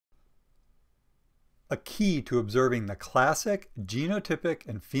A key to observing the classic genotypic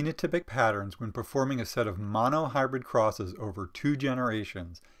and phenotypic patterns when performing a set of monohybrid crosses over 2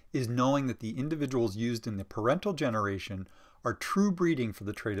 generations is knowing that the individuals used in the parental generation are true breeding for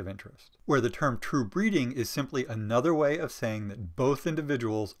the trait of interest, where the term true breeding is simply another way of saying that both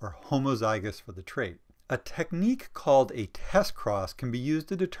individuals are homozygous for the trait. A technique called a test cross can be used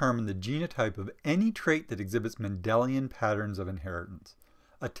to determine the genotype of any trait that exhibits Mendelian patterns of inheritance.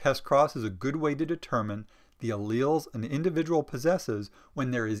 A test cross is a good way to determine the alleles an individual possesses when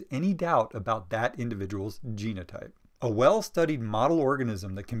there is any doubt about that individual's genotype. A well-studied model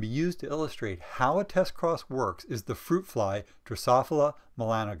organism that can be used to illustrate how a test cross works is the fruit fly Drosophila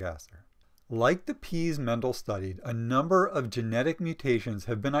melanogaster. Like the peas Mendel studied, a number of genetic mutations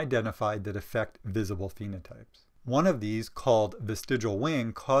have been identified that affect visible phenotypes. One of these, called vestigial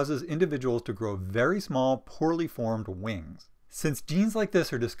wing, causes individuals to grow very small, poorly formed wings. Since genes like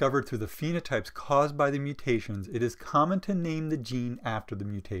this are discovered through the phenotypes caused by the mutations, it is common to name the gene after the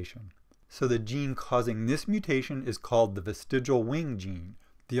mutation. So the gene causing this mutation is called the vestigial wing gene.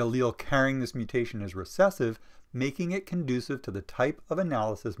 The allele carrying this mutation is recessive, making it conducive to the type of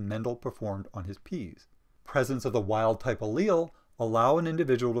analysis Mendel performed on his peas. Presence of the wild-type allele allow an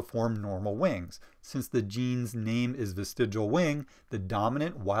individual to form normal wings. Since the gene's name is vestigial wing, the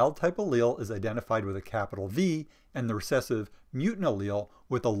dominant wild-type allele is identified with a capital V and the recessive mutant allele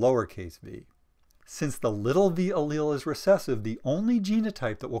with a lowercase v. Since the little v allele is recessive, the only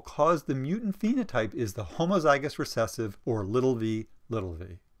genotype that will cause the mutant phenotype is the homozygous recessive, or little v, little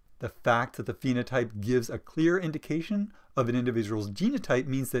v. The fact that the phenotype gives a clear indication of an individual's genotype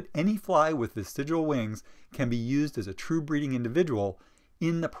means that any fly with vestigial wings can be used as a true breeding individual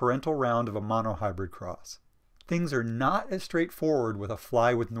in the parental round of a monohybrid cross. Things are not as straightforward with a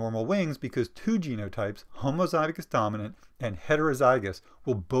fly with normal wings because 2 genotypes, homozygous dominant and heterozygous,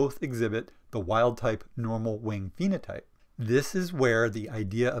 will both exhibit the wild-type normal wing phenotype. This is where the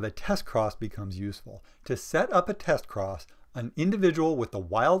idea of a test cross becomes useful. To set up a test cross, an individual with the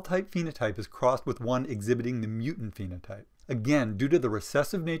wild-type phenotype is crossed with one exhibiting the mutant phenotype. Again, due to the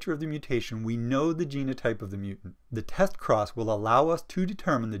recessive nature of the mutation, we know the genotype of the mutant. The test cross will allow us to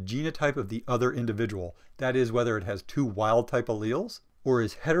determine the genotype of the other individual, that is, whether it has 2 wild-type alleles or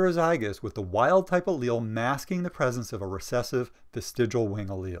is heterozygous with the wild-type allele masking the presence of a recessive vestigial wing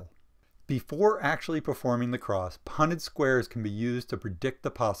allele. Before actually performing the cross, Punnett squares can be used to predict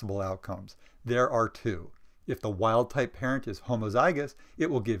the possible outcomes. There are 2. If the wild-type parent is homozygous, it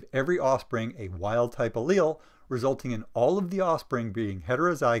will give every offspring a wild-type allele, resulting in all of the offspring being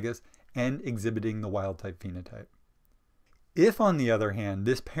heterozygous and exhibiting the wild-type phenotype. If, on the other hand,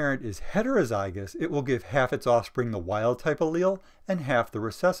 this parent is heterozygous, it will give half its offspring the wild-type allele and half the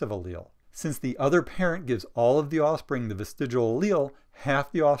recessive allele. Since the other parent gives all of the offspring the vestigial allele,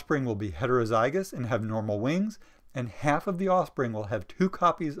 half the offspring will be heterozygous and have normal wings, and half of the offspring will have 2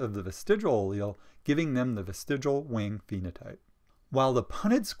 copies of the vestigial allele, giving them the vestigial wing phenotype. While the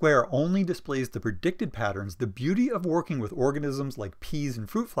Punnett square only displays the predicted patterns, the beauty of working with organisms like peas and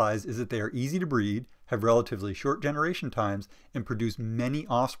fruit flies is that they are easy to breed, have relatively short generation times, and produce many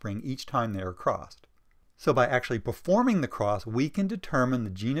offspring each time they are crossed. So by actually performing the cross, we can determine the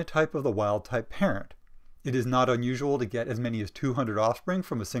genotype of the wild-type parent. It is not unusual to get as many as 200 offspring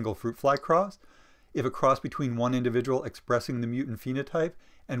from a single fruit fly cross. If a cross between one individual expressing the mutant phenotype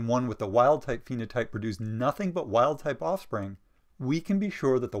and one with the wild-type phenotype produce nothing but wild-type offspring, we can be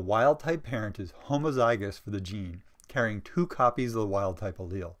sure that the wild-type parent is homozygous for the gene, carrying 2 copies of the wild-type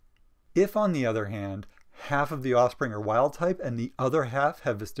allele. If, on the other hand, half of the offspring are wild-type and the other half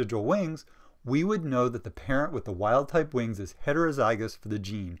have vestigial wings, we would know that the parent with the wild-type wings is heterozygous for the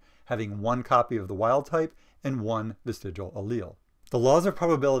gene, having 1 copy of the wild-type and 1 vestigial allele. The laws of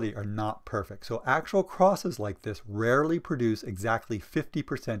probability are not perfect, so actual crosses like this rarely produce exactly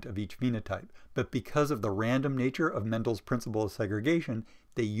 50% of each phenotype, but because of the random nature of Mendel's principle of segregation,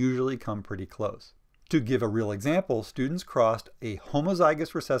 they usually come pretty close. To give a real example, students crossed a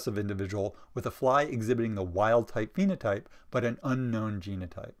homozygous recessive individual with a fly exhibiting the wild-type phenotype, but an unknown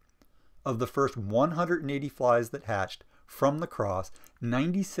genotype. Of the first 180 flies that hatched from the cross,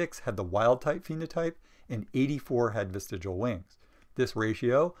 96 had the wild-type phenotype and 84 had vestigial wings. This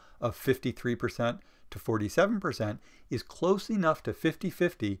ratio of 53% to 47% is close enough to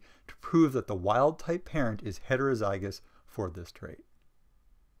 50-50 to prove that the wild-type parent is heterozygous for this trait.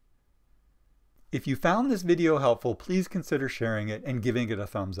 If you found this video helpful, please consider sharing it and giving it a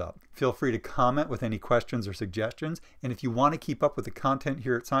thumbs up. Feel free to comment with any questions or suggestions, and if you want to keep up with the content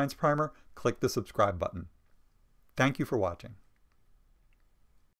here at SciencePrimer, click the subscribe button. Thank you for watching.